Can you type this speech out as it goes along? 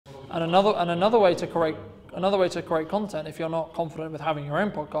And another way to create content, if you're not confident with having your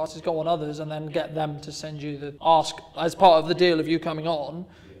own podcast, is go on others and then get them to send you the ask as part of the deal of you coming on.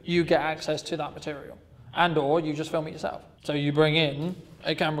 You get access to that material, and or you just film it yourself. So you bring in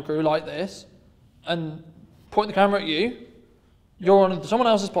a camera crew like this and point the camera at you. You're on someone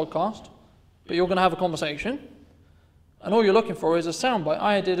else's podcast, but you're going to have a conversation, and all you're looking for is a soundbite.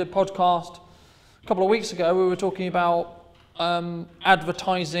 I did a podcast a couple of weeks ago. We were talking about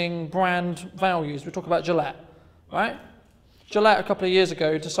advertising brand values. We talk about Gillette, right? Gillette a couple of years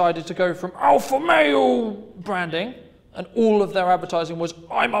ago decided to go from alpha male branding, and all of their advertising was,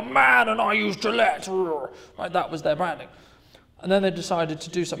 I'm a man and I use Gillette, right? That was their branding. And then they decided to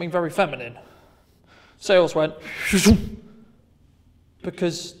do something very feminine. Sales went,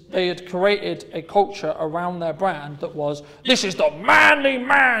 because they had created a culture around their brand that was, this is the manly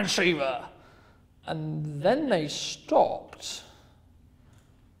man shaver. And then they stopped.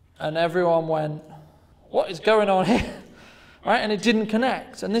 And everyone went, what is going on here? Right? And it didn't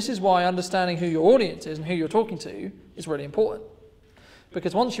connect. And this is why understanding who your audience is and who you're talking to is really important.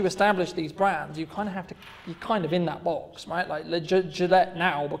 Because once you establish these brands, you kind of have to, you're kind of in that box, right? Like Gillette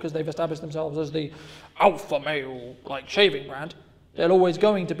now, because they've established themselves as the alpha male like shaving brand, they're always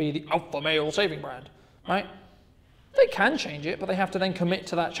going to be the alpha male shaving brand, right? They can change it, but they have to then commit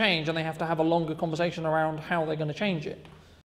to that change, and they have to have a longer conversation around how they're going to change it.